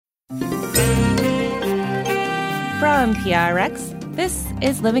From PRX, this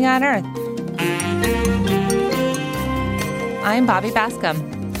is Living on Earth. I'm Bobby Bascom.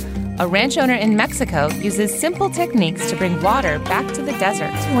 A ranch owner in Mexico uses simple techniques to bring water back to the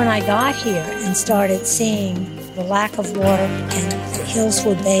desert. When I got here and started seeing the lack of water and the hills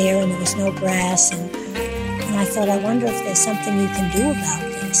were bare and there was no grass, and I thought, I wonder if there's something you can do about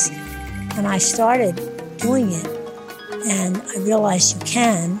this. And I started doing it, and I realized you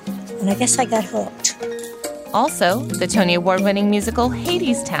can, and I guess I got hooked. Also, the Tony Award-winning musical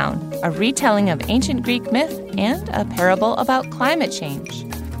Hadestown, a retelling of ancient Greek myth and a parable about climate change.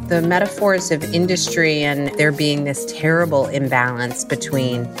 The metaphors of industry and there being this terrible imbalance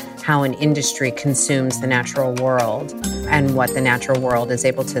between how an industry consumes the natural world and what the natural world is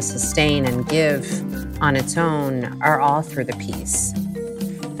able to sustain and give on its own are all through the piece.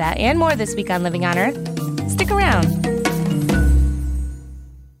 That and more this week on Living on Earth. Stick around.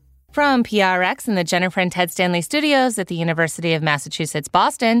 From PRX and the Jennifer and Ted Stanley Studios at the University of Massachusetts,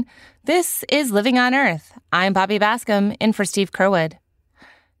 Boston, this is Living on Earth. I'm Bobby Bascom, in for Steve Curwood.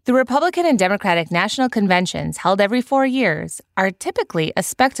 The Republican and Democratic national conventions held every 4 years are typically a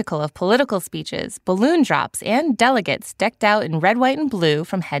spectacle of political speeches, balloon drops, and delegates decked out in red, white, and blue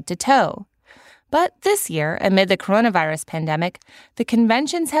from head to toe. But this year, amid the coronavirus pandemic, the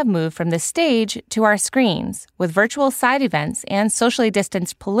conventions have moved from the stage to our screens, with virtual side events and socially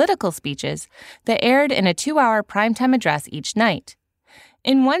distanced political speeches that aired in a 2-hour primetime address each night.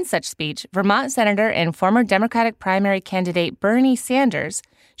 In one such speech, Vermont Senator and former Democratic primary candidate Bernie Sanders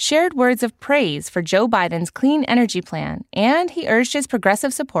shared words of praise for Joe Biden's clean energy plan, and he urged his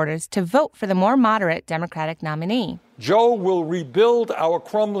progressive supporters to vote for the more moderate Democratic nominee. Joe will rebuild our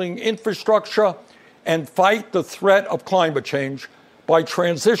crumbling infrastructure and fight the threat of climate change by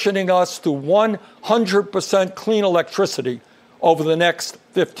transitioning us to 100% clean electricity over the next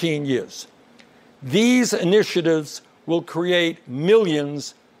 15 years. These initiatives will create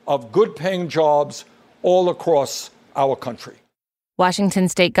millions of good-paying jobs all across our country. Washington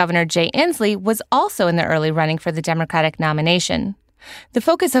State Governor Jay Inslee was also in the early running for the Democratic nomination. The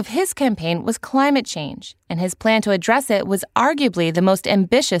focus of his campaign was climate change, and his plan to address it was arguably the most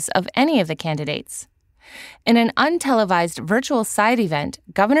ambitious of any of the candidates. In an untelevised virtual side event,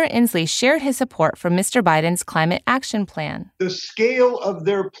 Governor Inslee shared his support for Mr. Biden's climate action plan. The scale of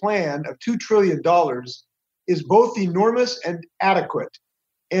their plan of $2 trillion is both enormous and adequate.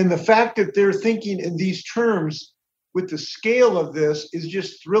 And the fact that they're thinking in these terms with the scale of this is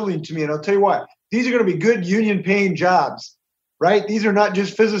just thrilling to me. And I'll tell you what, these are going to be good union-paying jobs, right? These are not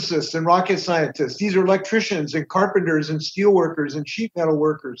just physicists and rocket scientists. These are electricians and carpenters and steel workers and sheet metal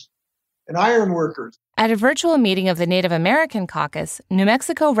workers and iron workers. At a virtual meeting of the Native American Caucus, New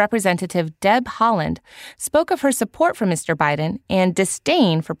Mexico Representative Deb Haaland spoke of her support for Mr. Biden and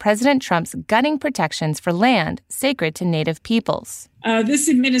disdain for President Trump's gutting protections for land sacred to Native peoples. This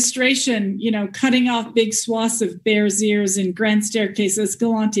administration, cutting off big swaths of Bears Ears and Grand Staircase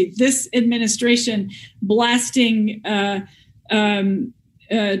Escalante. This administration blasting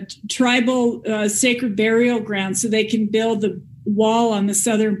tribal sacred burial grounds so they can build the wall on the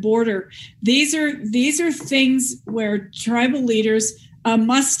southern border. These are things where tribal leaders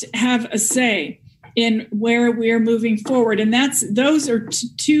must have a say in where we are moving forward, and those are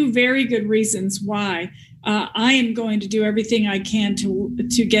two very good reasons why I am going to do everything I can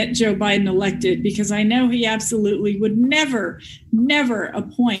to get Joe Biden elected, because I know he absolutely would never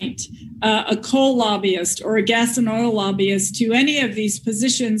appoint a coal lobbyist or a gas and oil lobbyist to any of these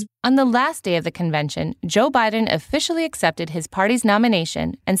positions. On the last day of the convention, Joe Biden officially accepted his party's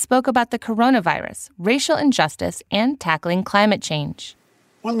nomination and spoke about the coronavirus, racial injustice, and tackling climate change.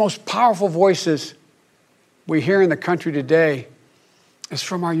 One of the most powerful voices we hear in the country today is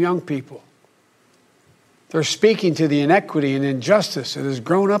from our young people. They're speaking to the inequity and injustice that has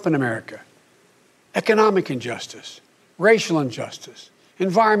grown up in America. Economic injustice, racial injustice,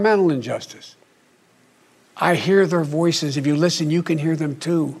 environmental injustice. I hear their voices. If you listen, you can hear them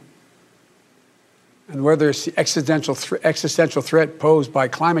too. And whether it's the existential threat posed by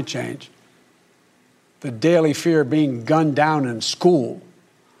climate change, the daily fear of being gunned down in school,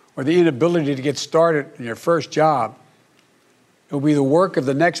 or the inability to get started in your first job, it will be the work of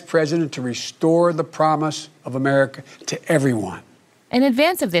the next president to restore the promise of America to everyone. In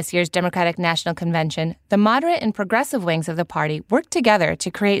advance of this year's Democratic National Convention, the moderate and progressive wings of the party worked together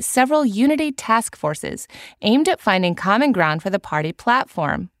to create several unity task forces aimed at finding common ground for the party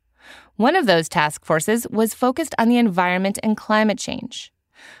platform. One of those task forces was focused on the environment and climate change.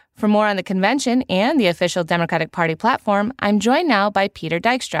 For more on the convention and the official Democratic Party platform, I'm joined now by Peter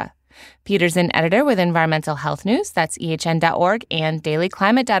Dykstra. Peter's an editor with Environmental Health News. That's ehn.org and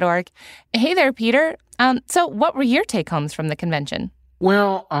dailyclimate.org. Hey there, Peter. So what were your take-homes from the convention?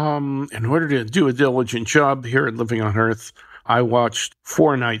 Well, in order to do a diligent job here at Living on Earth, I watched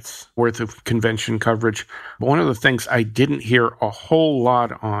 4 nights worth of convention coverage. But one of the things I didn't hear a whole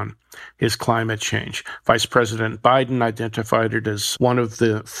lot on is climate change. Vice President Biden identified it as one of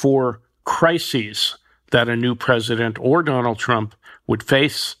the 4 crises that a new president or Donald Trump would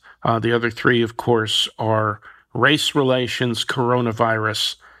face. The other 3, of course, are race relations,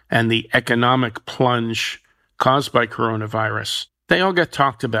 coronavirus, and the economic plunge caused by coronavirus. They all get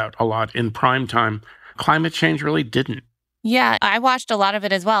talked about a lot in prime time. Climate change really didn't. Yeah, I watched a lot of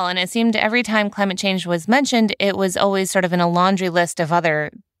it as well, and it seemed every time climate change was mentioned, it was always sort of in a laundry list of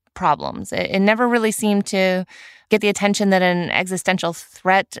other problems. It never really seemed to get the attention that an existential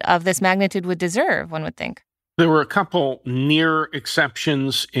threat of this magnitude would deserve, one would think. There were a couple near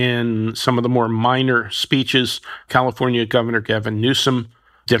exceptions in some of the more minor speeches. California Governor Gavin Newsom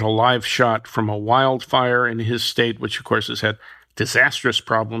did a live shot from a wildfire in his state, which, of course, has had disastrous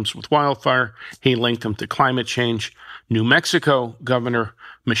problems with wildfire. He linked them to climate change. New Mexico Governor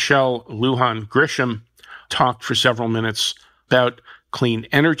Michelle Lujan Grisham talked for several minutes about clean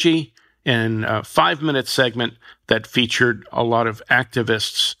energy in a 5-minute segment that featured a lot of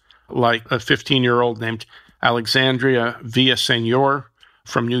activists, like a 15-year-old named Alexandria Villaseñor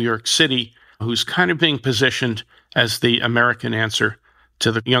from New York City, who's kind of being positioned as the American answer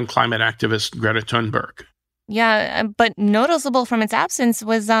to the young climate activist Greta Thunberg. Yeah, but noticeable from its absence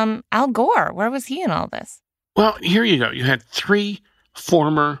was Al Gore. Where was he in all this? Well, here you go. You had 3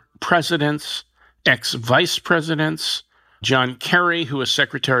 former presidents, ex-vice presidents. John Kerry, who was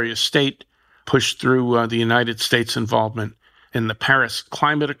Secretary of State, pushed through the United States' involvement in the Paris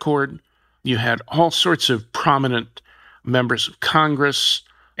Climate Accord. You had all sorts of prominent members of Congress,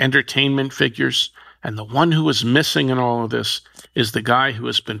 entertainment figures, and the one who was missing in all of this is the guy who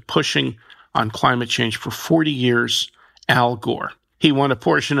has been pushing on climate change for 40 years, Al Gore. He won a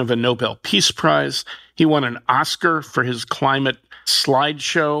portion of a Nobel Peace Prize. He won an Oscar for his climate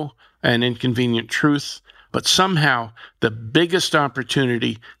slideshow, An Inconvenient Truth. But somehow, the biggest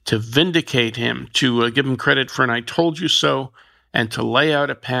opportunity to vindicate him, to give him credit for an I told you so, and to lay out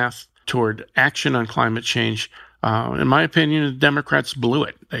a path toward action on climate change, in my opinion, the Democrats blew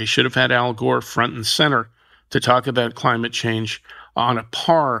it. They should have had Al Gore front and center to talk about climate change on a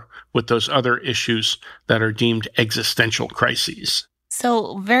par with those other issues that are deemed existential crises.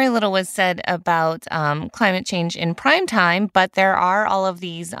 So very little was said about climate change in prime time, but there are all of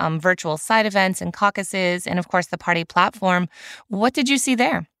these virtual side events and caucuses and, of course, the party platform. What did you see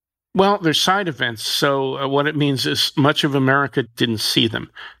there? Well, they're side events. So what it means is much of America didn't see them.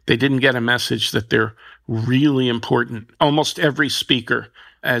 They didn't get a message that they're really important. Almost every speaker,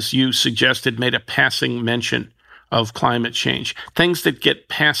 as you suggested, made a passing mention of climate change. Things that get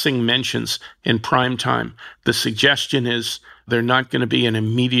passing mentions in prime time. The suggestion is they're not going to be an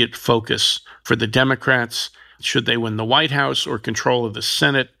immediate focus for the Democrats should they win the White House or control of the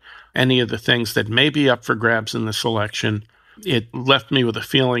Senate, any of the things that may be up for grabs in this election. It left me with a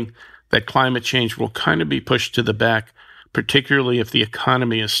feeling that climate change will kind of be pushed to the back, particularly if the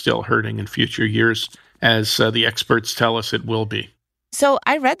economy is still hurting in future years, as the experts tell us it will be. So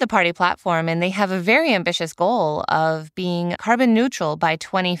I read the party platform, and they have a very ambitious goal of being carbon neutral by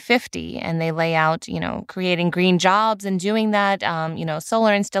 2050. And they lay out, creating green jobs and doing that,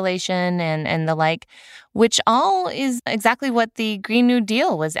 solar installation and the like, which all is exactly what the Green New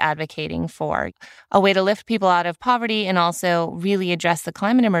Deal was advocating for, a way to lift people out of poverty and also really address the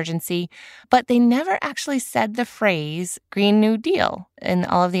climate emergency. But they never actually said the phrase Green New Deal in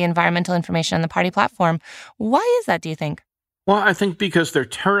all of the environmental information on the party platform. Why is that, do you think? Well, I think because they're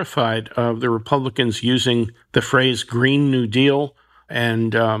terrified of the Republicans using the phrase Green New Deal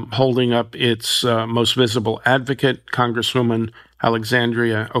and holding up its most visible advocate, Congresswoman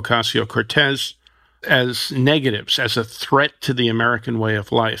Alexandria Ocasio-Cortez, as negatives, as a threat to the American way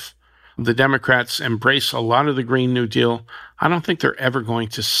of life. The Democrats embrace a lot of the Green New Deal. I don't think they're ever going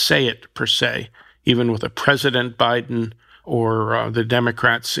to say it per se, even with a President Biden or the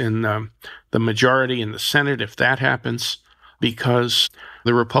Democrats in the majority in the Senate, if that happens, because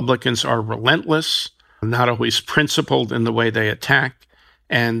the Republicans are relentless, not always principled in the way they attack,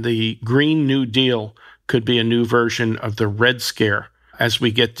 and the Green New Deal could be a new version of the Red Scare as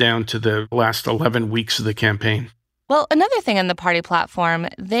we get down to the last 11 weeks of the campaign. Well, another thing on the party platform,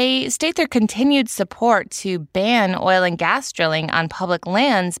 they state their continued support to ban oil and gas drilling on public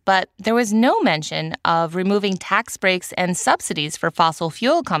lands, but there was no mention of removing tax breaks and subsidies for fossil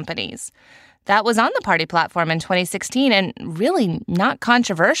fuel companies. That was on the party platform in 2016 and really not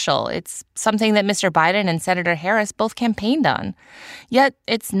controversial. It's something that Mr. Biden and Senator Harris both campaigned on. Yet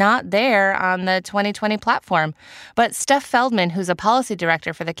it's not there on the 2020 platform. But Steph Feldman, who's a policy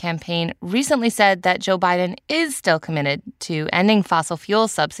director for the campaign, recently said that Joe Biden is still committed to ending fossil fuel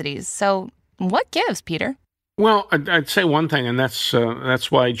subsidies. So what gives, Peter? Well, I'd say one thing, and that's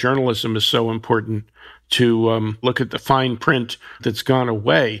why journalism is so important, to look at the fine print that's gone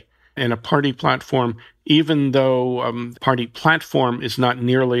away. In a party platform, even though party platform is not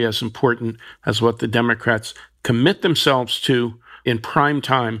nearly as important as what the Democrats commit themselves to in prime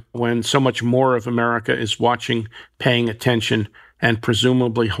time, when so much more of America is watching, paying attention, and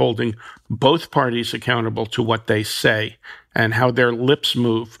presumably holding both parties accountable to what they say and how their lips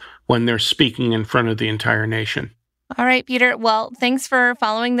move when they're speaking in front of the entire nation. All right, Peter. Well, thanks for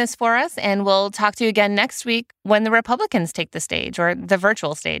following this for us, and we'll talk to you again next week when the Republicans take the stage, or the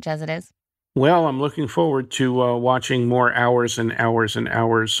virtual stage as it is. Well, I'm looking forward to watching more hours and hours and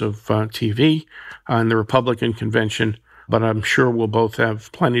hours of TV on the Republican convention, but I'm sure we'll both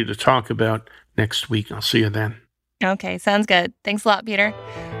have plenty to talk about next week. I'll see you then. Okay, sounds good. Thanks a lot, Peter.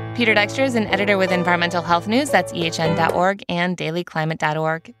 Peter Dykstra is an editor with Environmental Health News. That's ehn.org and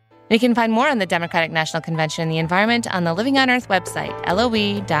dailyclimate.org. You can find more on the Democratic National Convention and the environment on the Living on Earth website,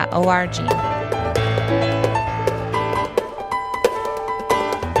 LOE.org.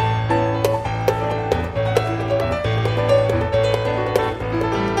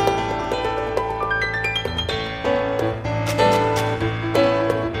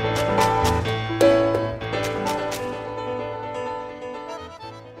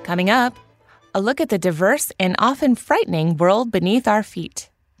 Coming up, a look at the diverse and often frightening world beneath our feet.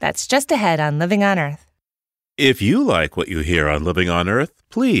 That's just ahead on Living on Earth. If you like what you hear on Living on Earth,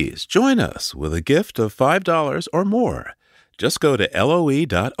 please join us with a gift of $5 or more. Just go to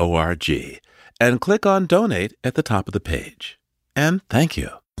LOE.org and click on Donate at the top of the page. And thank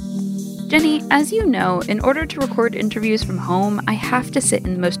you. Jenny, as you know, in order to record interviews from home, I have to sit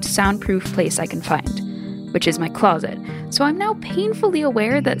in the most soundproof place I can find, which is my closet. So I'm now painfully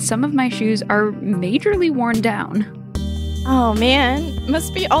aware that some of my shoes are majorly worn down. Oh man,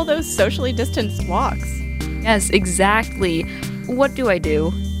 must be all those socially distanced walks. Yes, exactly. What do I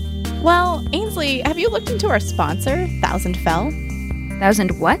do? Well, Ainsley, have you looked into our sponsor, Thousand Fell?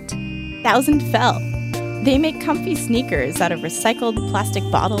 Thousand what? Thousand Fell. They make comfy sneakers out of recycled plastic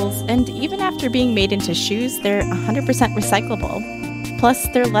bottles, and even after being made into shoes, they're 100% recyclable. Plus,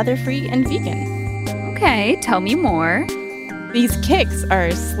 they're leather-free and vegan. Okay, tell me more. These kicks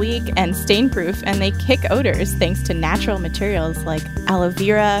are sleek and stain-proof, and they kick odors thanks to natural materials like aloe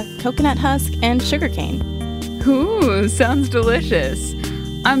vera, coconut husk, and sugarcane. Ooh, sounds delicious.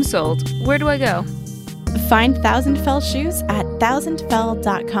 I'm sold. Where do I go? Find Thousand Fell shoes at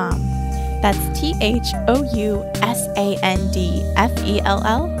thousandfell.com. That's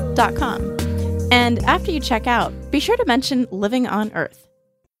THOUSANDFELL.com. And after you check out, be sure to mention Living on Earth.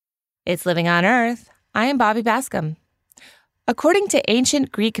 It's Living on Earth. I am Bobby Bascom. According to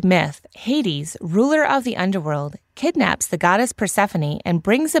ancient Greek myth, Hades, ruler of the underworld, kidnaps the goddess Persephone and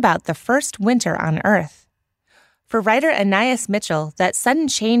brings about the first winter on Earth. For writer Anais Mitchell, that sudden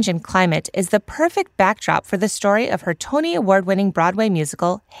change in climate is the perfect backdrop for the story of her Tony Award-winning Broadway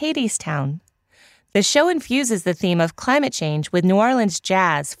musical, Hadestown. The show infuses the theme of climate change with New Orleans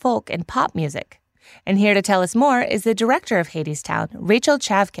jazz, folk, and pop music. And here to tell us more is the director of Hadestown, Rachel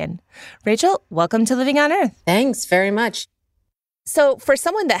Chavkin. Rachel, welcome to Living on Earth. Thanks very much. So for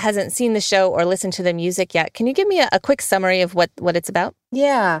someone that hasn't seen the show or listened to the music yet, can you give me a quick summary of what it's about?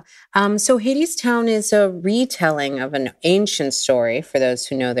 Yeah. So Hadestown is a retelling of an ancient story, for those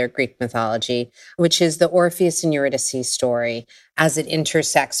who know their Greek mythology, which is the Orpheus and Eurydice story as it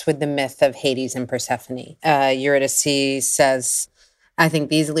intersects with the myth of Hades and Persephone. Eurydice says, I think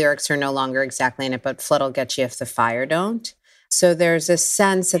these lyrics are no longer exactly in it, but flood'll get you if the fire don't. So there's a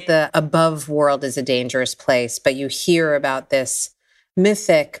sense that the above world is a dangerous place, but you hear about this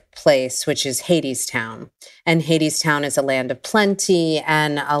mythic place, which is Hadestown. And Hadestown is a land of plenty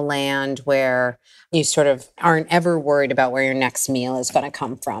and a land where you sort of aren't ever worried about where your next meal is going to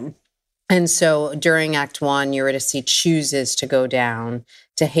come from. And so during Act 1, Eurydice chooses to go down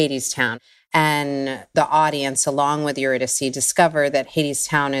to Hadestown. And the audience, along with Eurydice, discover that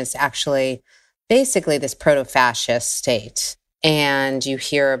Hadestown is actually basically this proto-fascist state. And you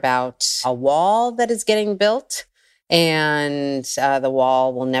hear about a wall that is getting built, and the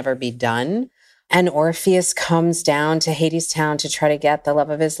wall will never be done. And Orpheus comes down to Hadestown to try to get the love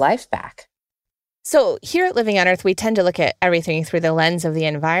of his life back. So here at Living on Earth, we tend to look at everything through the lens of the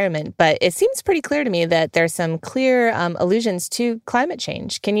environment, but it seems pretty clear to me that there's some clear allusions to climate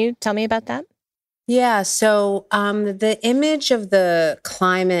change. Can you tell me about that? Yeah, so the image of the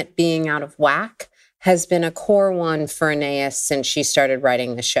climate being out of whack has been a core one for Anais since she started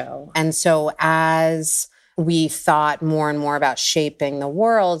writing the show. And so as we thought more and more about shaping the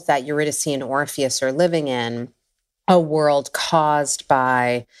world that Eurydice and Orpheus are living in, a world caused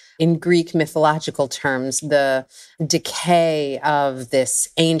by, in Greek mythological terms, the decay of this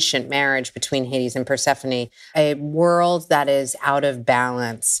ancient marriage between Hades and Persephone, a world that is out of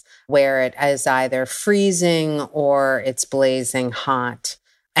balance, where it is either freezing or it's blazing hot,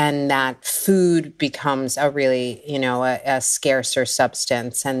 and that food becomes a really, a scarcer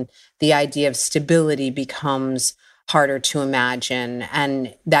substance, and the idea of stability becomes harder to imagine,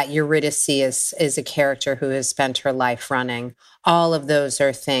 and that Eurydice is a character who has spent her life running. All of those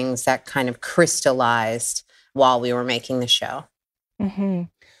are things that kind of crystallized while we were making the show. Mm-hmm.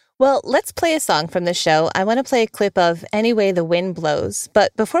 Well, let's play a song from the show. I want to play a clip of Any Way the Wind Blows.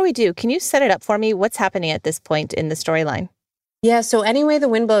 But before we do, can you set it up for me? What's happening at this point in the storyline? Yeah, so Any Way the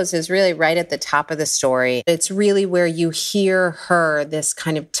Wind Blows is really right at the top of the story. It's really where you hear her, this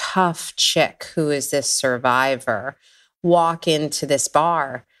kind of tough chick who is this survivor, walk into this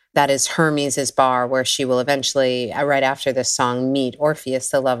bar that is Hermes' bar, where she will eventually, right after this song, meet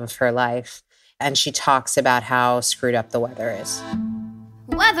Orpheus, the love of her life. And she talks about how screwed up the weather is.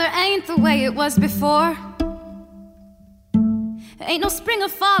 Weather ain't the way it was before. Ain't no spring or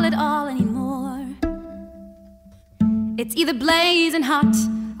fall at all anymore. It's either blazing hot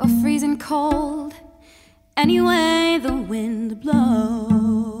or freezing cold. Anyway, the wind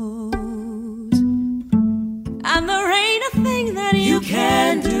blows. And there ain't a thing that you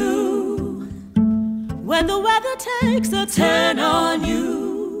can do when the weather takes a turn on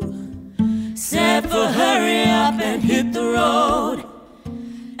you. Except for hurry up and hit the road.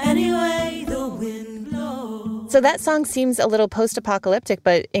 Anyway, the wind blows. So that song seems a little post-apocalyptic,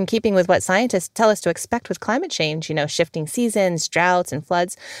 but in keeping with what scientists tell us to expect with climate change, shifting seasons, droughts, and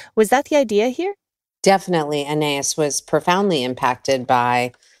floods. Was that the idea here? Definitely. Anais was profoundly impacted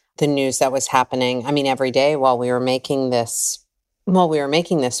by the news that was happening. I mean, every day while we were making this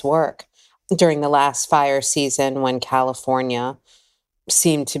work. During the last fire season, when California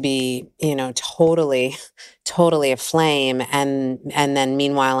seemed to be, totally aflame. And then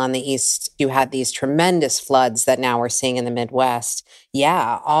meanwhile on the East, you had these tremendous floods that now we're seeing in the Midwest.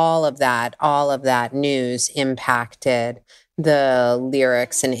 Yeah, all of that news impacted the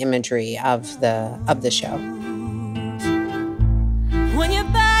lyrics and imagery of the show. When your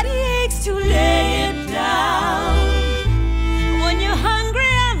body aches to lay it down, when you're hungry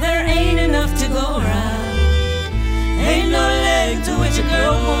and there ain't enough to go around, ain't no leg to which a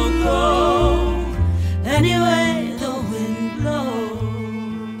girl won't go. Anyway, the wind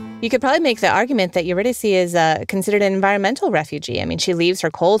blows. You could probably make the argument that Eurydice is considered an environmental refugee. I mean, she leaves her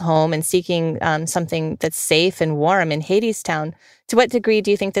cold home and seeking something that's safe and warm in Hadestown. To what degree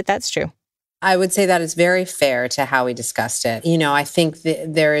do you think that that's true? I would say that is very fair to how we discussed it. I think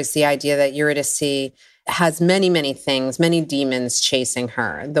there is the idea that Eurydice has many, many things, many demons chasing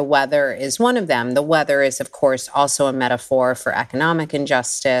her. The weather is one of them. The weather is, of course, also a metaphor for economic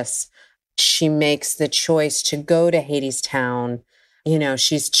injustice. She makes the choice to go to Hadestown.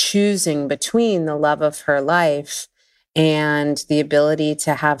 She's choosing between the love of her life and the ability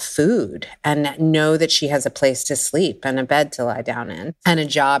to have food and know that she has a place to sleep and a bed to lie down in and a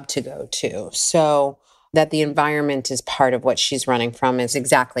job to go to. So that the environment is part of what she's running from is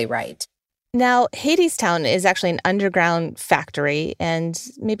exactly right. Now, Hadestown is actually an underground factory and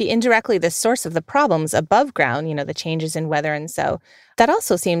maybe indirectly the source of the problems above ground, the changes in weather. And so that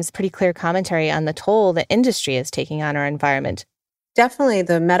also seems pretty clear commentary on the toll the industry is taking on our environment. Definitely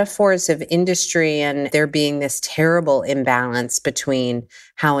the metaphors of industry and there being this terrible imbalance between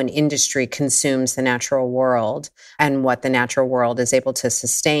how an industry consumes the natural world and what the natural world is able to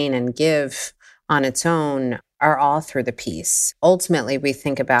sustain and give on its own are all through the piece. Ultimately, we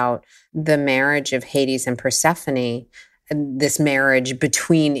think about the marriage of Hades and Persephone, this marriage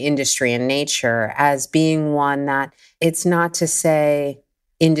between industry and nature, as being one that it's not to say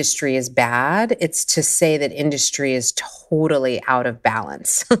industry is bad. It's to say that industry is totally out of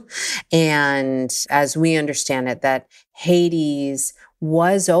balance. And as we understand it, that Hades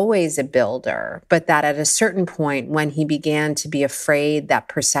was always a builder, but that at a certain point when he began to be afraid that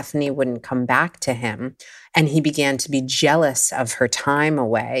Persephone wouldn't come back to him, and he began to be jealous of her time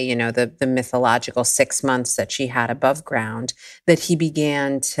away, the mythological 6 months that she had above ground, that he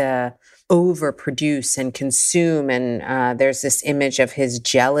began to overproduce and consume. And there's this image of his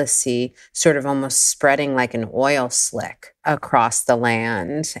jealousy sort of almost spreading like an oil slick across the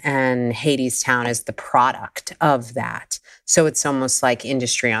land. And Hadestown is the product of that. So it's almost like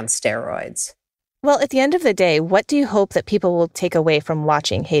industry on steroids. Well, at the end of the day, what do you hope that people will take away from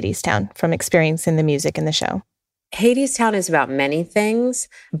watching Hadestown, from experiencing the music in the show? Hadestown is about many things,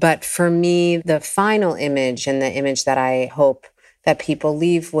 but for me, the final image and the image that I hope that people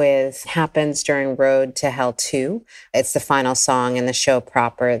leave with happens during Road to Hell 2. It's the final song in the show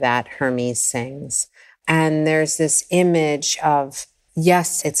proper that Hermes sings. And there's this image of,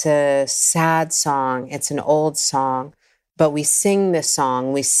 yes, it's a sad song, it's an old song, but we sing this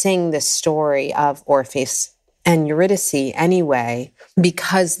song, we sing the story of Orpheus and Eurydice anyway,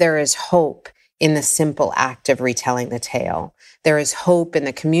 because there is hope in the simple act of retelling the tale. There is hope in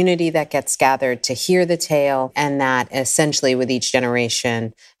the community that gets gathered to hear the tale, and that essentially with each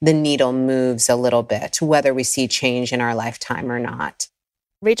generation, the needle moves a little bit, whether we see change in our lifetime or not.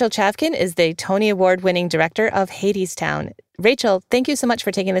 Rachel Chavkin is the Tony Award-winning director of Hadestown. Rachel, thank you so much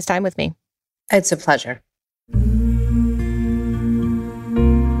for taking this time with me. It's a pleasure.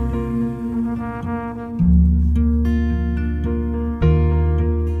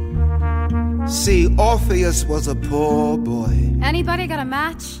 See, Orpheus was a poor boy. Anybody got a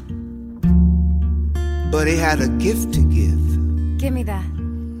match? But he had a gift to give. Give me that.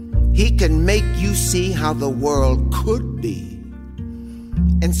 He can make you see how the world could be,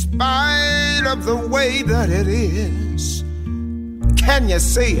 in spite of the way that it is. Can you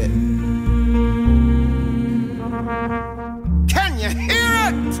see it? Can you hear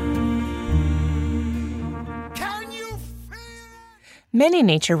it? Many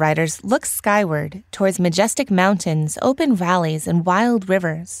nature writers look skyward towards majestic mountains, open valleys, and wild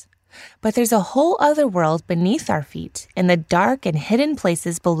rivers. But there's a whole other world beneath our feet, in the dark and hidden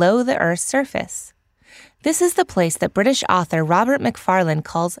places below the Earth's surface. This is the place that British author Robert Macfarlane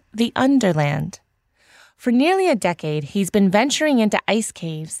calls the Underland. For nearly a decade, he's been venturing into ice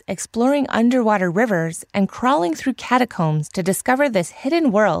caves, exploring underwater rivers, and crawling through catacombs to discover this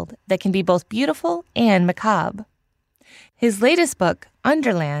hidden world that can be both beautiful and macabre. His latest book,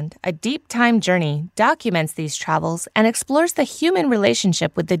 Underland, A Deep Time Journey, documents these travels and explores the human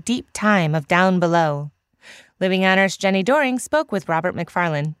relationship with the deep time of down below. Living on Earth's Jenny Doering spoke with Robert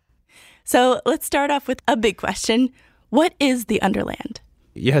Macfarlane. So let's start off with a big question. What is the Underland?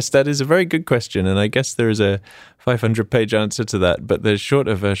 Yes, that is a very good question, and I guess there is a 500-page answer to that, but the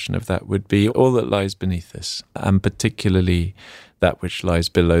shorter version of that would be all that lies beneath us, and particularly that which lies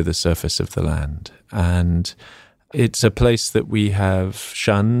below the surface of the land. And it's a place that we have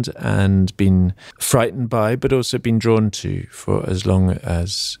shunned and been frightened by, but also been drawn to for as long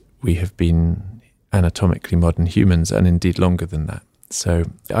as we have been anatomically modern humans, and indeed longer than that. So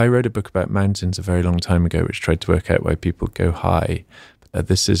I wrote a book about mountains a very long time ago, which tried to work out why people go high.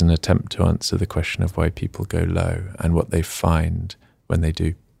 This is an attempt to answer the question of why people go low and what they find when they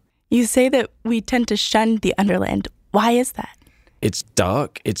do. You say that we tend to shun the Underland. Why is that? It's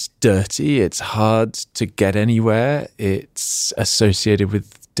dark, it's dirty, it's hard to get anywhere. It's associated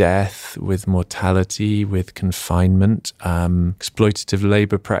with death, with mortality, with confinement, exploitative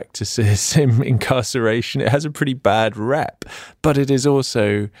labor practices, incarceration. It has a pretty bad rep, but it is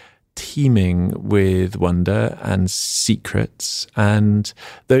also teeming with wonder and secrets, and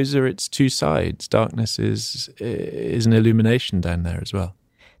those are its two sides. Darkness is an illumination down there as well.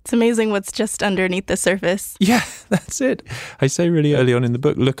 It's amazing what's just underneath the surface. Yeah, that's it. I say really early on in the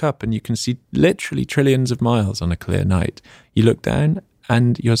book, look up and you can see literally trillions of miles on a clear night. You look down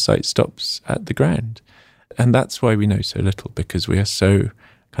and your sight stops at the ground. And that's why we know so little, because we are so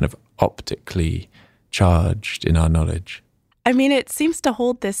kind of optically charged in our knowledge. I mean, it seems to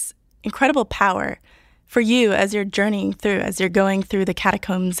hold this incredible power for you as you're journeying through, as you're going through the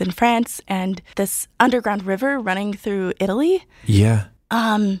catacombs in France and this underground river running through Italy. Yeah.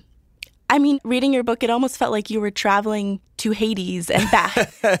 I mean, reading your book, it almost felt like you were traveling to Hades and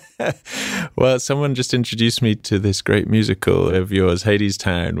back. Well, someone just introduced me to this great musical of yours,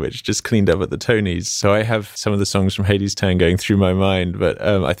 Hadestown, which just cleaned up at the Tonys. So I have some of the songs from Hadestown going through my mind. But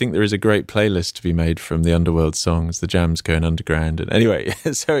I think there is a great playlist to be made from the Underworld songs, the jams going underground. And anyway,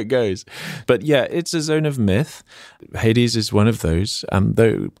 so it goes. But yeah, it's a zone of myth. Hades is one of those,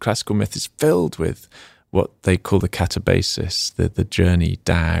 though classical myth is filled with what they call the catabasis, the journey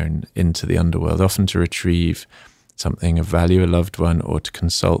down into the underworld, often to retrieve something of value, a loved one, or to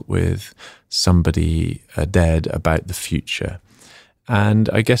consult with somebody dead about the future. And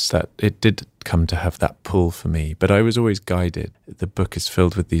I guess that it did come to have that pull for me, but I was always guided. The book is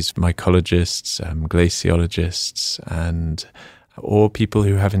filled with these mycologists, glaciologists, or people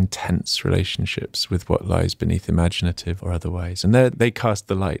who have intense relationships with what lies beneath, imaginative or otherwise. And they cast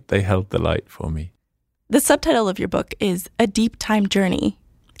the light. They held the light for me. The subtitle of your book is A Deep Time Journey.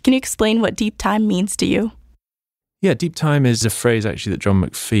 Can you explain what deep time means to you? Yeah, deep time is a phrase actually that John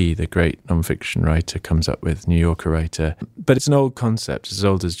McPhee, the great nonfiction writer, comes up with, New Yorker writer. But it's an old concept, it's as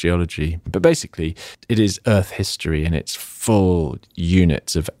old as geology. But basically, it is Earth history in its full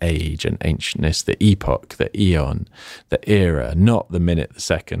units of age and ancientness, the epoch, the eon, the era, not the minute, the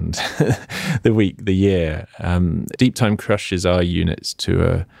second, the week, the year. Deep time crushes our units to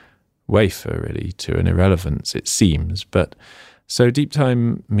a wafer, really, to an irrelevance, it seems. But so deep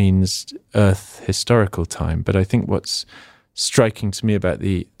time means Earth historical time, but I think what's striking to me about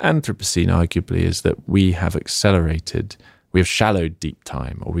the Anthropocene, arguably, is that we have accelerated, we have shallowed deep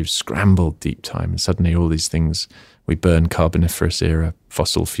time, or we've scrambled deep time, and suddenly all these things, we burn Carboniferous era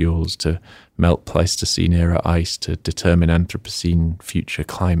fossil fuels to melt Pleistocene era ice to determine Anthropocene future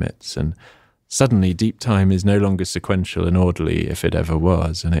climates, and suddenly deep time is no longer sequential and orderly, if it ever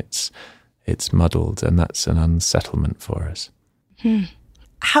was, and it's muddled, and that's an unsettlement for us.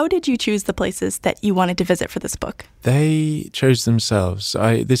 How did you choose the places that you wanted to visit for this book? They chose themselves.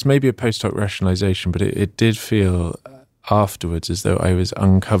 This may be a post hoc rationalization, but it did feel afterwards as though I was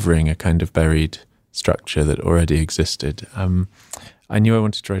uncovering a kind of buried structure that already existed. I knew I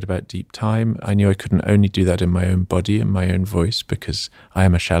wanted to write about deep time. I knew I couldn't only do that in my own body and my own voice because I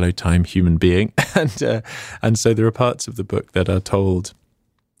am a shallow time human being. And so there are parts of the book that are told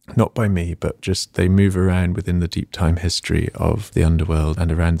not by me, but just they move around within the deep time history of the underworld and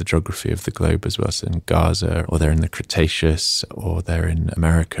around the geography of the globe as well. So in Gaza, or they're in the Cretaceous, or they're in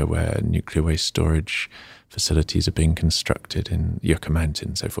America where nuclear waste storage facilities are being constructed in Yucca Mountain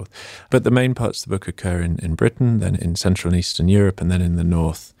and so forth. But the main parts of the book occur in Britain, then in Central and Eastern Europe, and then in the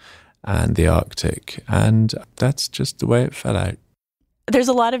North and the Arctic. And that's just the way it fell out. There's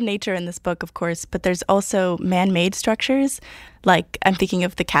a lot of nature in this book, of course, but there's also man-made structures. Like, I'm thinking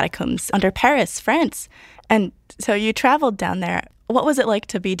of the catacombs under Paris, France. And so you traveled down there. What was it like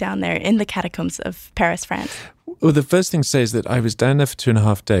to be down there in the catacombs of Paris, France? Well, the first thing to say is that I was down there for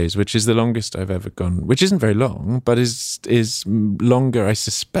 2.5 days, which is the longest I've ever gone, which isn't very long, but is longer, I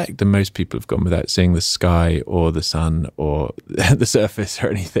suspect, than most people have gone without seeing the sky or the sun or the surface or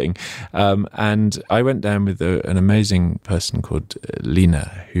anything. And I went down with an amazing person called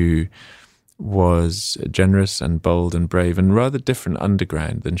Lena, who was generous and bold and brave and rather different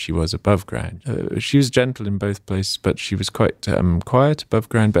underground than she was above ground. She was gentle in both places, but she was quite quiet above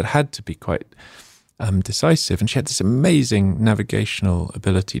ground, but had to be quite decisive. And she had this amazing navigational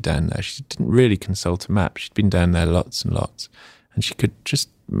ability down there. She didn't really consult a map. She'd been down there lots and lots, and she could just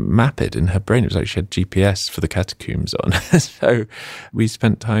map it in her brain. It was like she had GPS for the catacombs on. So we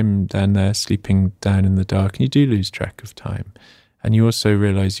spent time down there sleeping down in the dark, and you do lose track of time. And you also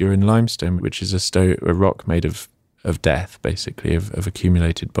realise you're in limestone, which is a rock made of death, basically, of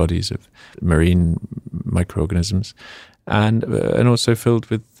accumulated bodies of marine microorganisms, and also filled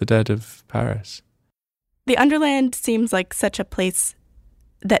with the dead of Paris. The Underland seems like such a place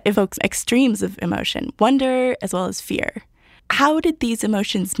that evokes extremes of emotion, wonder as well as fear. How did these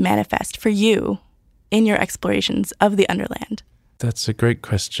emotions manifest for you in your explorations of the Underland? That's a great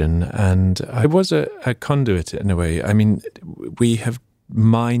question. And I was a conduit in a way. I mean, we have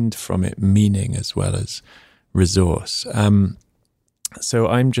mined from it meaning as well as resource. So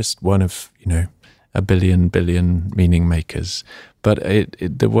I'm just one of, a billion meaning makers. But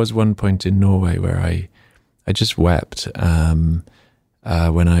there was one point in Norway where I just wept when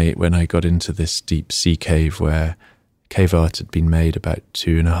I got into this deep sea cave where cave art had been made about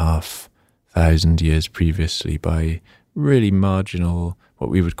 2,500 years previously by really marginal, what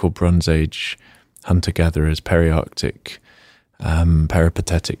we would call Bronze Age hunter-gatherers, peri-Arctic,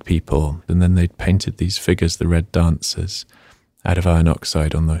 peripatetic people. And then they'd painted these figures, the Red Dancers, out of iron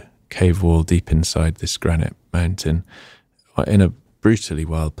oxide on the cave wall deep inside this granite mountain in a brutally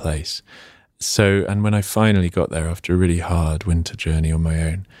wild place. So, and when I finally got there after a really hard winter journey on my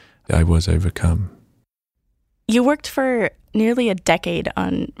own, I was overcome. You worked for nearly a decade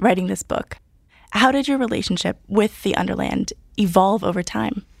on writing this book. How did your relationship with the Underland evolve over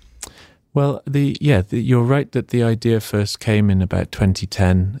time? Well, you're right that the idea first came in about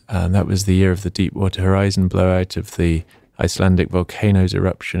 2010. That was the year of the Deepwater Horizon blowout, of the Icelandic volcano's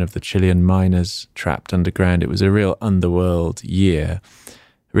eruption, of the Chilean miners trapped underground. It was a real underworld year.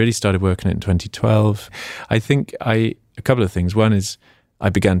 I really started working on it in 2012. I think a couple of things. One is I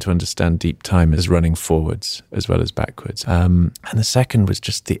began to understand deep time as running forwards as well as backwards. And the second was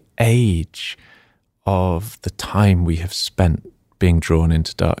just the age of the time we have spent being drawn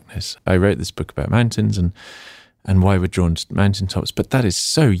into darkness. I wrote this book about mountains and why we're drawn to mountaintops, but that is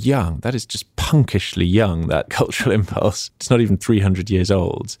so young. That is just punkishly young, that cultural impulse. It's not even 300 years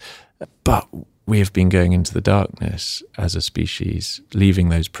old. But we have been going into the darkness as a species, leaving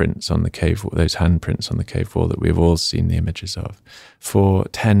those prints on the cave, those handprints on the cave wall that we have all seen the images of, for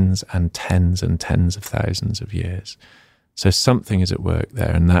tens and tens and tens of thousands of years. So something is at work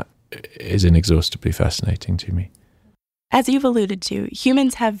there, and that is inexhaustibly fascinating to me. As you've alluded to,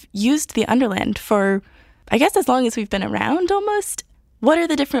 humans have used the Underland for, I guess, as long as we've been around almost. What are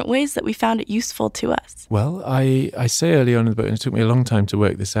the different ways that we found it useful to us? Well, I say early on in the book, and it took me a long time to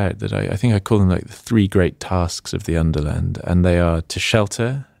work this out, that I think I call them like the three great tasks of the Underland, and they are to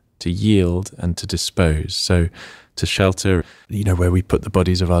shelter, to yield, and to dispose. So to shelter, where we put the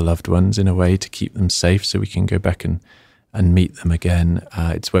bodies of our loved ones in a way to keep them safe so we can go back and meet them again.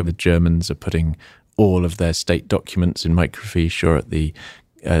 It's where the Germans are putting all of their state documents in microfiche, or at the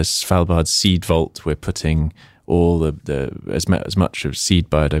Svalbard seed vault, we're putting all the as much of seed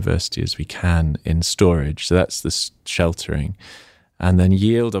biodiversity as we can in storage. So that's the sheltering. And then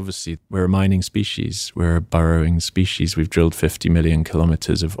yield, obviously, we're a mining species. We're a burrowing species. We've drilled 50 million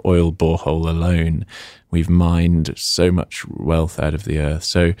kilometers of oil borehole alone. We've mined so much wealth out of the earth.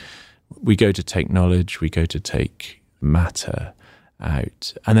 So we go to take knowledge, we go to take matter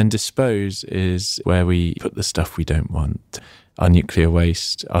out. And then dispose is where we put the stuff we don't want. Our nuclear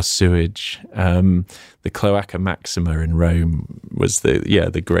waste, our sewage, the Cloaca Maxima in Rome was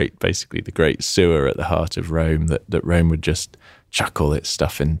the great sewer at the heart of Rome that Rome would just chuck all its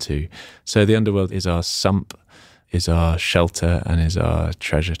stuff into. So the underworld is our sump, is our shelter, and is our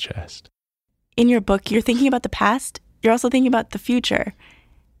treasure chest. In your book, you're thinking about the past, you're also thinking about the future.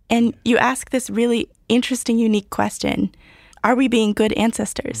 And you ask this really interesting, unique question. Are we being good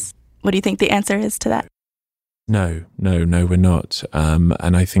ancestors? What do you think the answer is to that? No, we're not.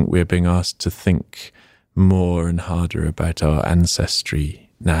 And I think we're being asked to think more and harder about our ancestry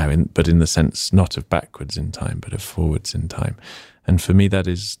now, but in the sense not of backwards in time, but of forwards in time. And for me, that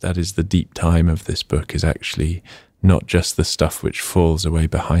is the deep time of this book, is actually not just the stuff which falls away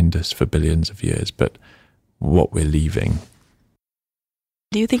behind us for billions of years, but what we're leaving.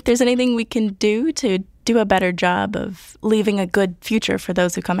 Do you think there's anything we can do to do a better job of leaving a good future for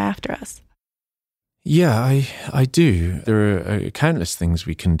those who come after us? Yeah, I do. There are countless things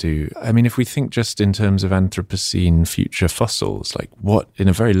we can do. I mean, if we think just in terms of Anthropocene future fossils, like what, in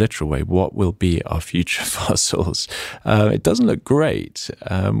a very literal way, what will be our future fossils? It doesn't look great.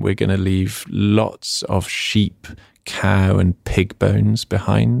 We're going to leave lots of sheep, cow and pig bones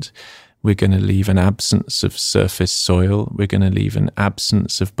behind. We're going to leave an absence of surface soil. We're going to leave an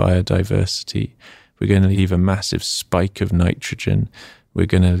absence of biodiversity. We're going to leave a massive spike of nitrogen. We're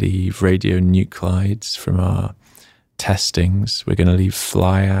going to leave radionuclides from our testings. We're going to leave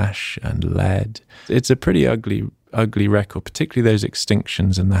fly ash and lead. It's a pretty ugly record, particularly those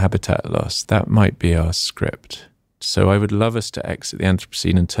extinctions and the habitat loss. That might be our script. So I would love us to exit the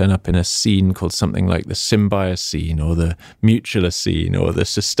Anthropocene and turn up in a scene called something like the Symbiocene or the Mutualocene or the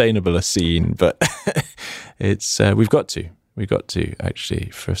Sustainablocene. But it's we've got to, actually,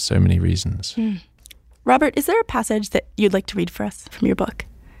 for so many reasons. Robert, is there a passage that you'd like to read for us from your book?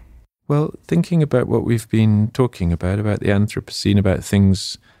 Well, thinking about what we've been talking about the Anthropocene, about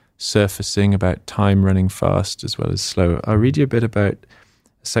things surfacing, about time running fast as well as slow, I'll read you a bit about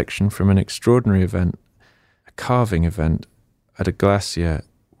a section from an extraordinary event, a carving event at a glacier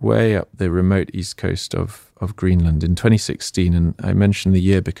way up the remote east coast of Greenland in 2016. And I mention the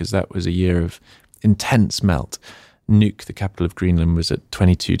year because that was a year of intense melt. Nuuk, the capital of Greenland, was at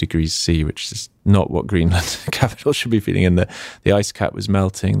 22 degrees C, which is not what Greenland capital should be feeling. And the ice cap was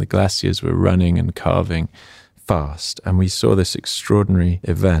melting, the glaciers were running and carving fast. And we saw this extraordinary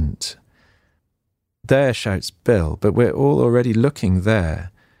event. There, shouts Bill, but we're all already looking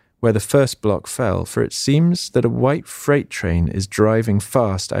there, where the first block fell, for it seems that a white freight train is driving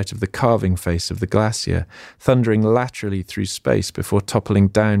fast out of the carving face of the glacier, thundering laterally through space before toppling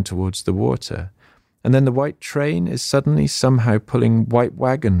down towards the water. And then the white train is suddenly somehow pulling white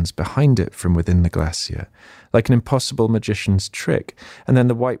wagons behind it from within the glacier, like an impossible magician's trick. And then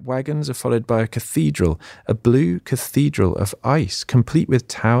the white wagons are followed by a cathedral, a blue cathedral of ice, complete with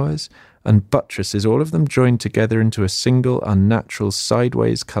towers and buttresses, all of them joined together into a single unnatural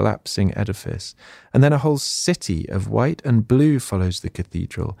sideways collapsing edifice. And then a whole city of white and blue follows the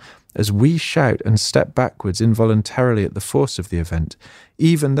cathedral, as we shout and step backwards involuntarily at the force of the event,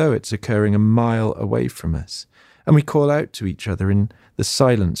 even though it's occurring a mile away from us. And we call out to each other in the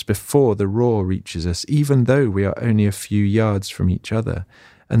silence before the roar reaches us, even though we are only a few yards from each other.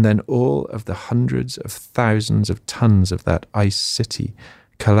 And then all of the hundreds of thousands of tons of that ice city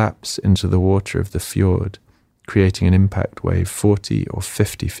collapse into the water of the fjord, creating an impact wave 40 or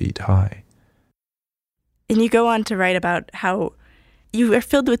 50 feet high. And you go on to write about how you are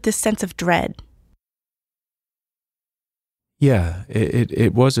filled with this sense of dread Yeah,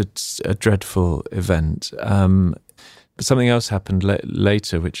 it was a dreadful event. But something else happened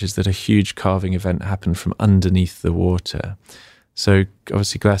later, which is that a huge calving event happened from underneath the water. So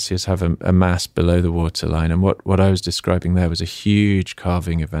obviously glaciers have a mass below the waterline, and what I was describing there was a huge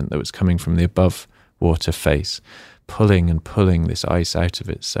calving event that was coming from the above water face, pulling and pulling this ice out of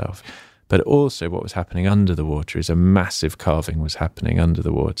itself. But also what was happening under the water is a massive calving was happening under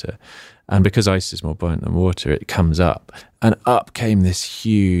the water. And because ice is more buoyant than water, it comes up. And up came this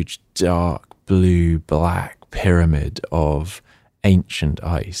huge, dark, blue, black pyramid of ancient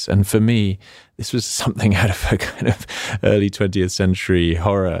ice. And for me, this was something out of a kind of early 20th century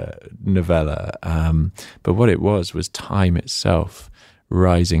horror novella. But what it was time itself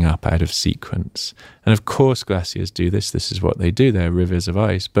rising up out of sequence. And of course, glaciers do this. This is what they do. They're rivers of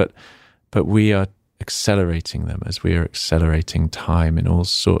ice. But we are accelerating them as we are accelerating time in all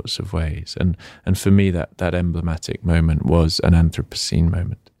sorts of ways. And for me, that emblematic moment was an Anthropocene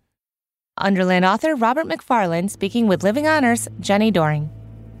moment. Underland author Robert Macfarlane speaking with Living on Earth's Jenny Doering.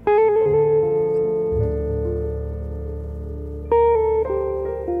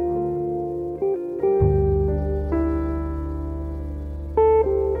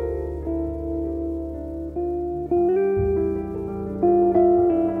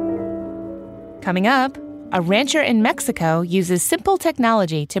 Coming up, a rancher in Mexico uses simple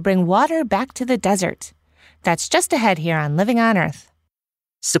technology to bring water back to the desert. That's just ahead here on Living on Earth.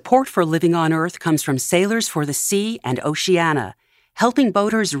 Support for Living on Earth comes from Sailors for the Sea and Oceana, helping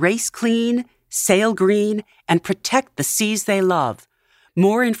boaters race clean, sail green, and protect the seas they love.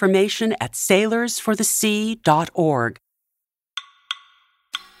 More information at sailorsforthesea.org.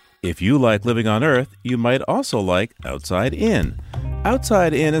 If you like Living on Earth, you might also like Outside In.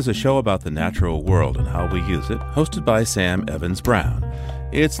 Outside In is a show about the natural world and how we use it, hosted by Sam Evans-Brown.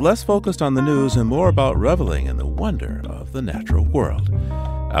 It's less focused on the news and more about reveling in the wonder of the natural world.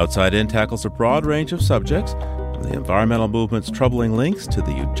 Outside In tackles a broad range of subjects, from the environmental movement's troubling links to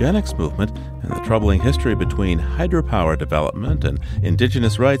the eugenics movement and the troubling history between hydropower development and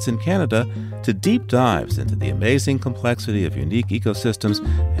Indigenous rights in Canada, to deep dives into the amazing complexity of unique ecosystems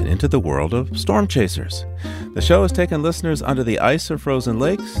and into the world of storm chasers. The show has taken listeners under the ice of frozen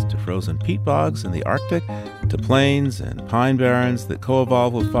lakes, to frozen peat bogs in the Arctic, to plains and pine barrens that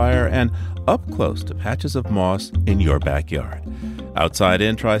co-evolve with fire, and up close to patches of moss in your backyard. Outside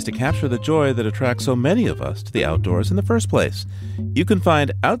In tries to capture the joy that attracts so many of us to the outdoors in the first place. You can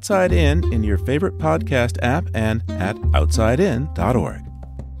find Outside In your favorite podcast app and at OutsideIn.org.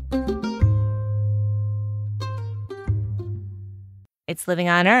 It's Living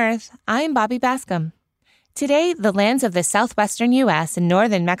on Earth. I'm Bobby Bascom. Today, the lands of the southwestern U.S. and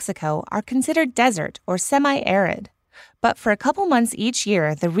northern Mexico are considered desert or semi-arid. But for a couple months each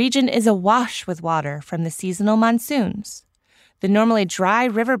year, the region is awash with water from the seasonal monsoons. The normally dry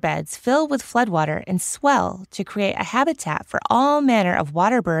riverbeds fill with floodwater and swell to create a habitat for all manner of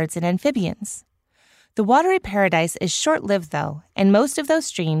water birds and amphibians. The watery paradise is short-lived, though, and most of those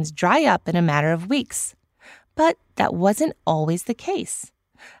streams dry up in a matter of weeks. But that wasn't always the case.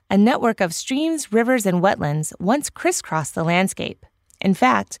 A network of streams, rivers, and wetlands once crisscrossed the landscape. In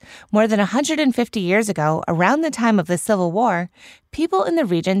fact, more than 150 years ago, around the time of the Civil War, people in the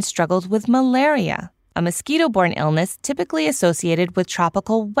region struggled with malaria, a mosquito-borne illness typically associated with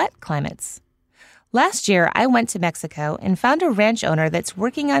tropical wet climates. Last year, I went to Mexico and found a ranch owner that's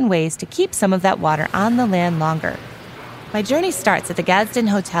working on ways to keep some of that water on the land longer. My journey starts at the Gadsden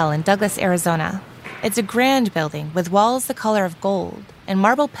Hotel in Douglas, Arizona. It's a grand building with walls the color of gold and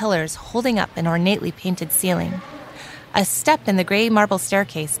marble pillars holding up an ornately painted ceiling. A step in the gray marble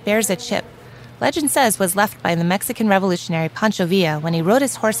staircase bears a chip legend says was left by the Mexican revolutionary Pancho Villa when he rode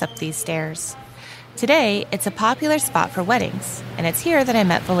his horse up these stairs. Today, it's a popular spot for weddings, and it's here that I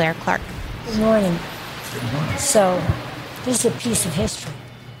met Valere Clark. Good morning. So, this is a piece of history.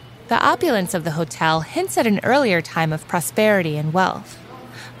 The opulence of the hotel hints at an earlier time of prosperity and wealth.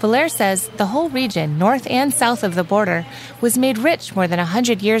 Valere says the whole region, north and south of the border, was made rich more than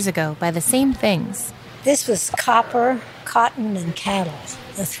 100 years ago by the same things. This was copper, cotton, and cattle,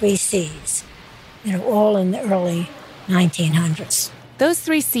 the 3 C's, all in the early 1900s. Those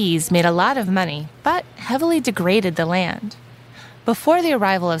 3 C's made a lot of money, but heavily degraded the land. Before the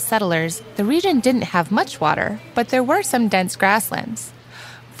arrival of settlers, the region didn't have much water, but there were some dense grasslands.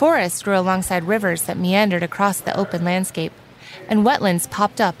 Forests grew alongside rivers that meandered across the open landscape, and wetlands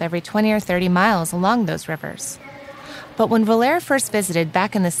popped up every 20 or 30 miles along those rivers. But when Valere first visited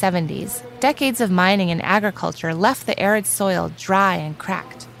back in the 70s, decades of mining and agriculture left the arid soil dry and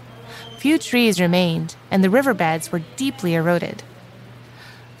cracked. Few trees remained, and the riverbeds were deeply eroded.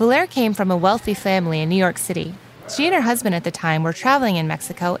 Valere came from a wealthy family in New York City. She and her husband at the time were traveling in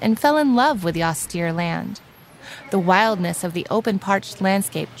Mexico and fell in love with the austere land. The wildness of the open, parched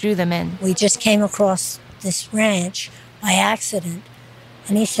landscape drew them in. We just came across this ranch by accident,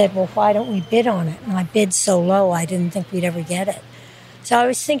 and he said, well, why don't we bid on it? And I bid so low, I didn't think we'd ever get it. So I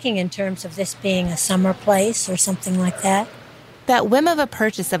was thinking in terms of this being a summer place or something like that. That whim of a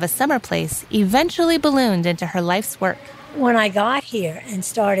purchase of a summer place eventually ballooned into her life's work. When I got here and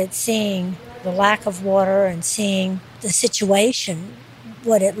started seeing the lack of water and seeing the situation,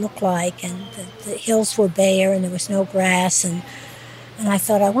 what it looked like, and the hills were bare and there was no grass, and I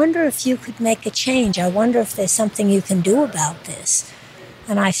thought, I wonder if you could make a change. I wonder if there's something you can do about this.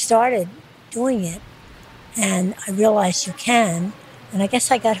 And I started doing it, and I realized you can, and I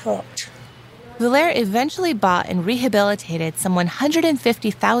guess I got hooked. Valere eventually bought and rehabilitated some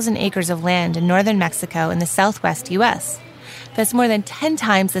 150,000 acres of land in northern Mexico in the southwest U.S. That's more than 10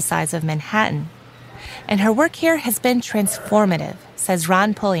 times the size of Manhattan. And her work here has been transformative, says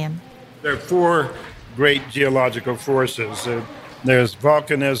Ron Pulliam. There are 4 great geological forces. There's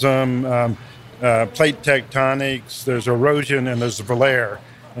volcanism, plate tectonics, there's erosion, and there's Valere.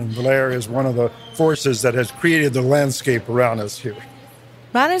 And Valere is one of the forces that has created the landscape around us here.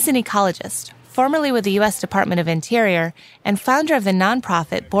 Ron is an ecologist, formerly with the U.S. Department of Interior, and founder of the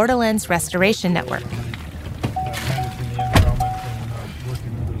nonprofit Borderlands Restoration Network.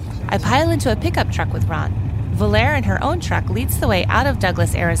 I pile into a pickup truck with Ron. Valere in her own truck leads the way out of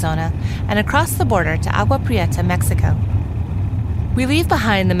Douglas, Arizona, and across the border to Agua Prieta, Mexico. We leave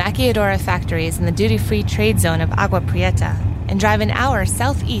behind the maquiladora factories in the duty-free trade zone of Agua Prieta and drive an hour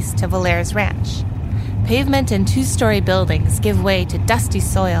southeast to Valere's ranch. Pavement and 2-story buildings give way to dusty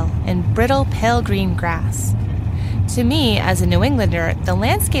soil and brittle, pale green grass. To me, as a New Englander, the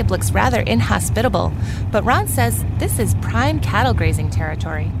landscape looks rather inhospitable, but Ron says this is prime cattle grazing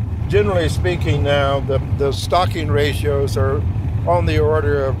territory. Generally speaking now, the stocking ratios are on the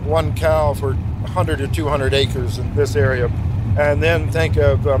order of 1 cow for 100 to 200 acres in this area. And then think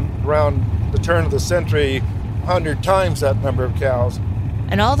of around the turn of the century, 100 times that number of cows.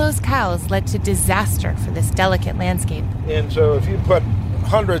 And all those cows led to disaster for this delicate landscape. And so if you put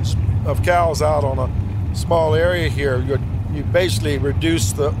hundreds of cows out on a small area here, you basically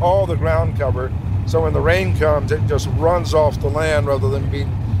reduce all the ground cover. So when the rain comes, it just runs off the land rather than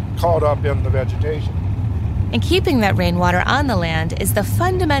being caught up in the vegetation. And keeping that rainwater on the land is the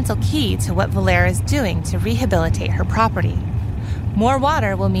fundamental key to what Valere is doing to rehabilitate her property. More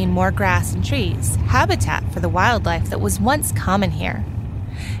water will mean more grass and trees, habitat for the wildlife that was once common here.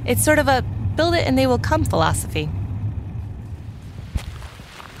 It's sort of a build it and they will come philosophy.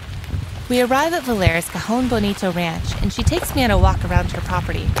 We arrive at Valere's Cajon Bonito ranch, and she takes me on a walk around her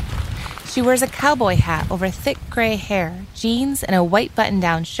property. She wears a cowboy hat over thick gray hair, jeans, and a white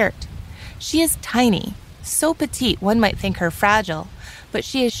button-down shirt. She is tiny, so petite one might think her fragile, but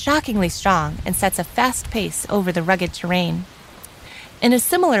she is shockingly strong and sets a fast pace over the rugged terrain. In a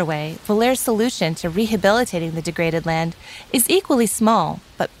similar way, Valere's solution to rehabilitating the degraded land is equally small,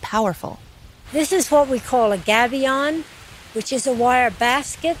 but powerful. This is what we call a gabion, which is a wire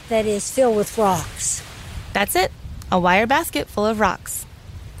basket that is filled with rocks. That's it, a wire basket full of rocks.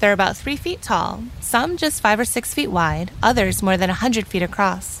 They're about 3 feet tall, some just 5 or 6 feet wide, others more than 100 feet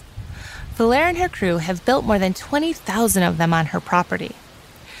across. Valere and her crew have built more than 20,000 of them on her property.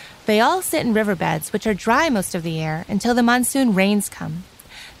 They all sit in riverbeds, which are dry most of the year until the monsoon rains come.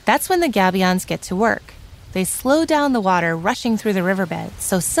 That's when the gabions get to work. They slow down the water rushing through the riverbed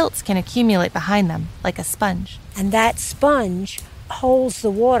so silts can accumulate behind them like a sponge. And that sponge holds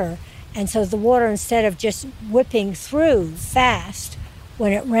the water, and so the water, instead of just whipping through fast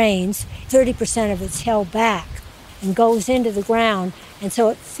when it rains, 30% of it's held back and goes into the ground, and so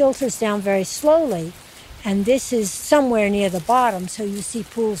it filters down very slowly. And this is somewhere near the bottom, so you see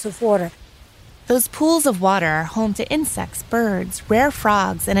pools of water. Those pools of water are home to insects, birds, rare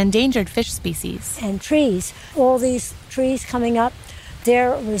frogs, and endangered fish species. And trees. All these trees coming up,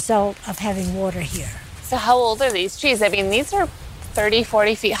 they're a result of having water here. So how old are these trees? I mean, these are 30,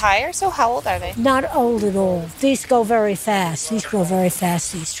 40 feet high or so. How old are they? Not old at all. These go very fast. These grow very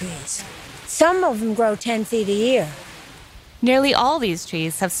fast, these trees. Some of them grow 10 feet a year. Nearly all these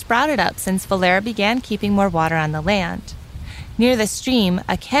trees have sprouted up since Valere began keeping more water on the land. Near the stream,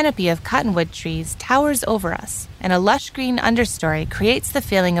 a canopy of cottonwood trees towers over us, and a lush green understory creates the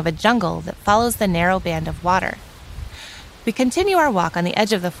feeling of a jungle that follows the narrow band of water. We continue our walk on the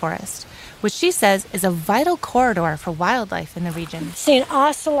edge of the forest, which she says is a vital corridor for wildlife in the region. We've seen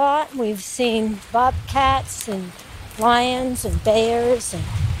ocelot, we've seen bobcats and lions and bears and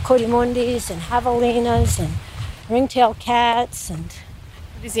coatimundis and javelinas and ringtail cats. And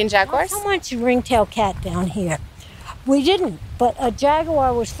have you seen jaguars? How much ringtail cat down here? We didn't, but a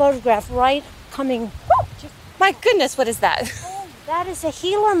jaguar was photographed right coming. My goodness, what is that? Oh, that is a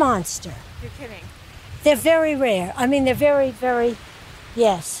Gila monster. You're kidding. They're very rare. I mean, they're very, very,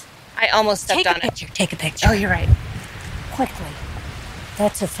 yes. I almost stepped on it. Take a picture. Oh, you're right. Quickly.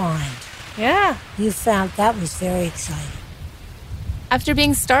 That's a find. Yeah. You found, that was very exciting. After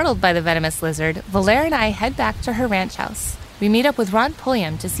being startled by the venomous lizard, Valere and I head back to her ranch house. We meet up with Ron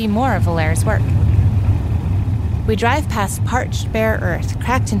Pulliam to see more of Valere's work. We drive past parched, bare earth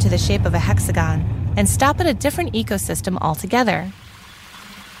cracked into the shape of a hexagon and stop at a different ecosystem altogether.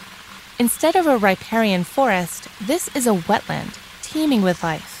 Instead of a riparian forest, this is a wetland teeming with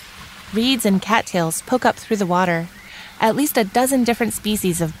life. Reeds and cattails poke up through the water. At least a dozen different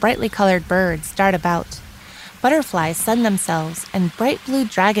species of brightly colored birds dart about. Butterflies sun themselves, and bright blue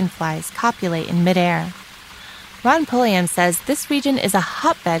dragonflies copulate in midair. Ron Pulliam says this region is a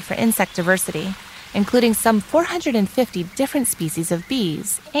hotbed for insect diversity, including some 450 different species of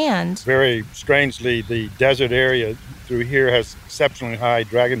bees, and... Very strangely, the desert area through here has exceptionally high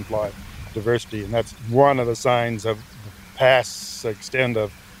dragonfly diversity, and that's one of the signs of the past extent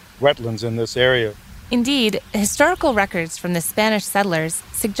of wetlands in this area. Indeed, historical records from the Spanish settlers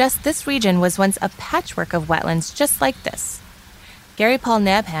suggest this region was once a patchwork of wetlands just like this. Gary Paul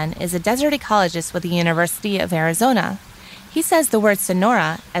Nabhan is a desert ecologist with the University of Arizona. He says the word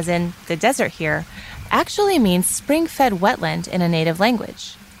Sonora, as in the desert here, actually means spring-fed wetland in a native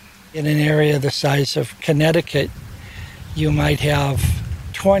language. In an area the size of Connecticut, you might have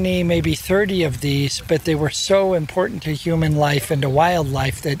 20, maybe 30 of these, but they were so important to human life and to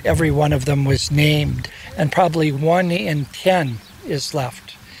wildlife that every one of them was named, and probably 1 in 10 is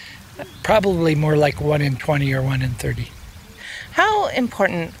left. Probably more like 1 in 20 or 1 in 30. How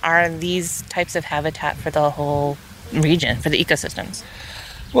important are these types of habitat for the whole region, for the ecosystems?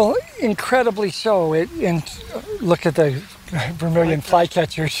 Well, incredibly so. Look at the vermilion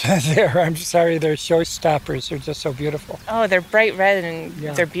flycatchers there. I'm sorry, they're showstoppers. They're just so beautiful. Oh, they're bright red and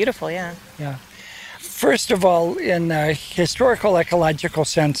they're beautiful, yeah. Yeah. First of all, in a historical ecological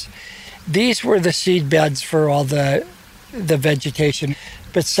sense, these were the seed beds for all the vegetation.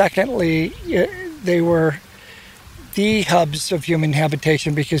 But secondly, they were the hubs of human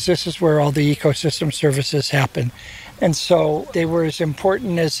habitation because this is where all the ecosystem services happen. And so they were as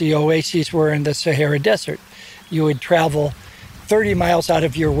important as the oases were in the Sahara Desert. You would travel 30 miles out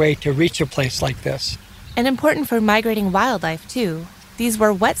of your way to reach a place like this. And important for migrating wildlife, too. These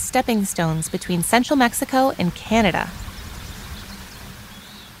were wet stepping stones between central Mexico and Canada.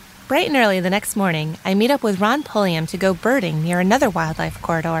 Bright and early the next morning, I meet up with Ron Pulliam to go birding near another wildlife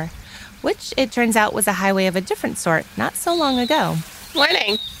corridor, which it turns out was a highway of a different sort not so long ago.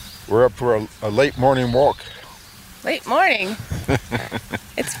 Morning. We're up for a late morning walk. Late morning?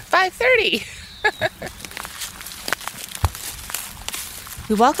 It's 5:30.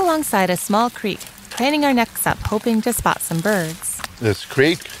 We walk alongside a small creek, craning our necks up, hoping to spot some birds. This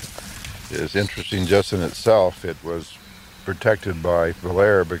creek is interesting just in itself. It was protected by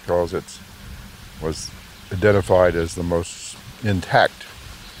Valere because it was identified as the most intact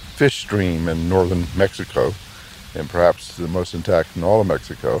fish stream in northern Mexico, and perhaps the most intact in all of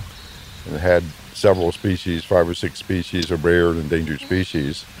Mexico. And it had several species, 5 or 6 species of rare and endangered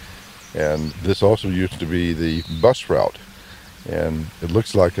species. And this also used to be the bus route. And it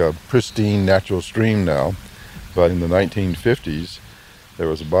looks like a pristine natural stream now. But in the 1950s, there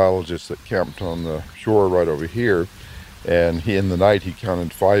was a biologist that camped on the shore right over here. And in the night, he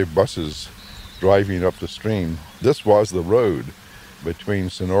counted 5 buses driving up the stream. This was the road between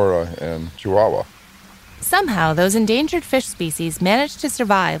Sonora and Chihuahua. Somehow, those endangered fish species managed to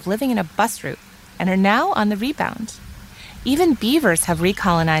survive living in a bus route and are now on the rebound. Even beavers have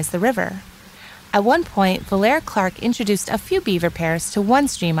recolonized the river. At one point, Valere Clark introduced a few beaver pairs to one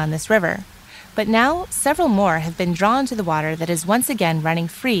stream on this river, but now several more have been drawn to the water that is once again running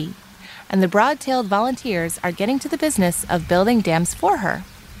free, and the broad-tailed volunteers are getting to the business of building dams for her.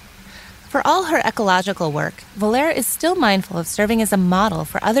 For all her ecological work, Valere is still mindful of serving as a model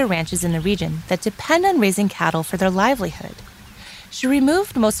for other ranches in the region that depend on raising cattle for their livelihood. She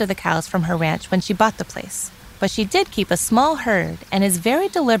removed most of the cows from her ranch when she bought the place, but she did keep a small herd and is very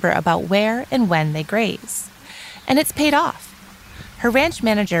deliberate about where and when they graze. And it's paid off. Her ranch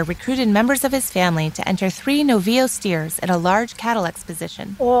manager recruited members of his family to enter 3 Novillo steers at a large cattle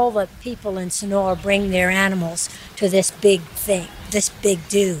exposition. All the people in Sonora bring their animals to this big thing, this big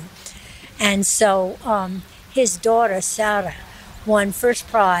do. And so his daughter, Sarah, won first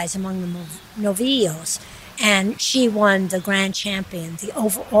prize among the novillos, and she won the grand champion, the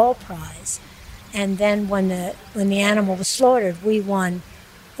overall prize. And then when the animal was slaughtered, we won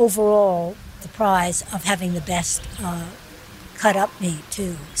overall the prize of having the best cut up meat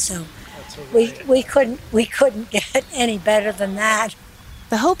too. So we couldn't get any better than that.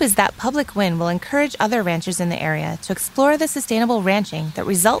 The hope is that Public Win will encourage other ranchers in the area to explore the sustainable ranching that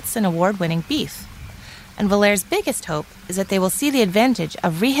results in award-winning beef. And Valaire's biggest hope is that they will see the advantage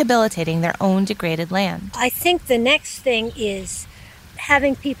of rehabilitating their own degraded land. I think the next thing is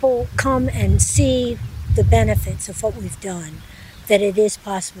having people come and see the benefits of what we've done, that it is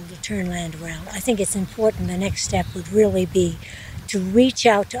possible to turn land around. I think it's important. The next step would really be to reach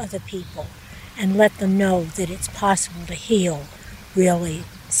out to other people and let them know that it's possible to heal really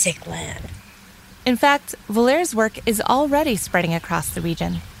sick land. In fact, Valaire's work is already spreading across the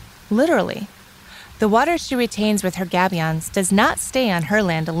region. Literally. The water she retains with her gabions does not stay on her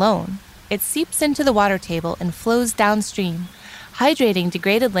land alone. It seeps into the water table and flows downstream, hydrating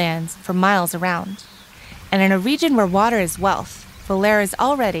degraded lands for miles around. And in a region where water is wealth, Valaire is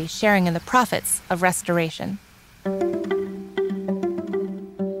already sharing in the profits of restoration.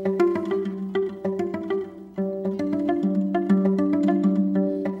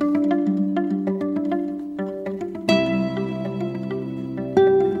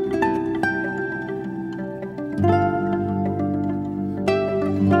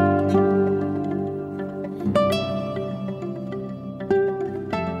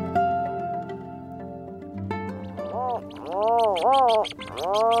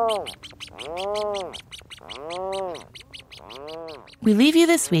 We leave you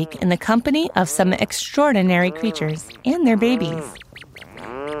this week in the company of some extraordinary creatures and their babies.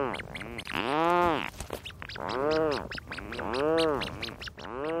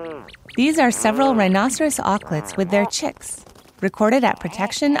 These are several rhinoceros auklets with their chicks, recorded at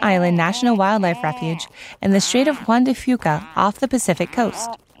Protection Island National Wildlife Refuge in the Strait of Juan de Fuca off the Pacific coast.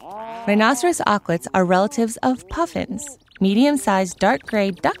 Rhinoceros auklets are relatives of puffins, medium-sized dark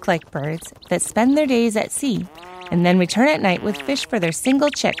gray duck-like birds that spend their days at sea and then return at night with fish for their single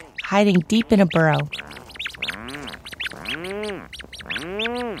chick, hiding deep in a burrow.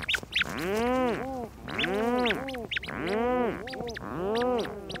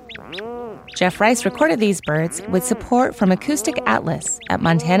 Jeff Rice recorded these birds with support from Acoustic Atlas at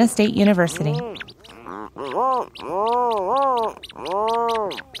Montana State University.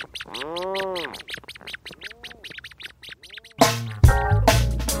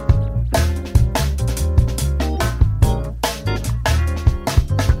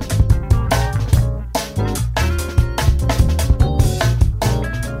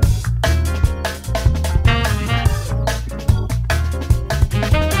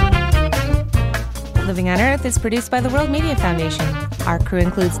 Living on Earth is produced by the World Media Foundation. Our crew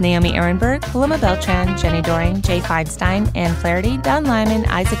includes Naomi Ehrenberg, Paloma Beltran, Jenny Doring, Jay Feinstein, Ann Flaherty, Don Lyman,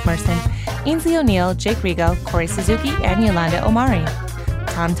 Isaac Merson, Ainsley O'Neill, Jake Rigo, Corey Suzuki, and Yolanda Omari.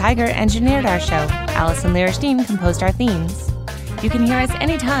 Tom Tiger engineered our show. Allison Lierstein composed our themes. You can hear us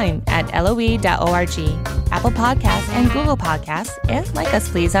anytime at LOE.org, Apple Podcasts, and Google Podcasts, and like us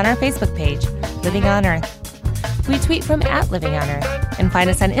please on our Facebook page, Living on Earth. We tweet from @LivingOnEarth and find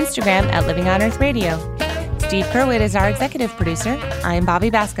us on Instagram @LivingOnEarthRadio. Steve Curwood is our executive producer. I'm Bobby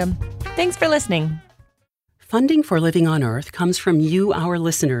Bascom. Thanks for listening. Funding for Living on Earth comes from you, our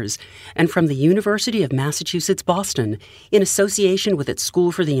listeners, and from the University of Massachusetts Boston, in association with its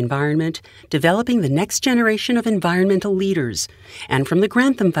School for the Environment, developing the next generation of environmental leaders, and from the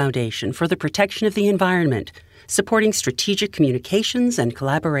Grantham Foundation for the Protection of the Environment, supporting strategic communications and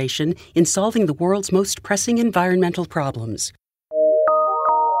collaboration in solving the world's most pressing environmental problems.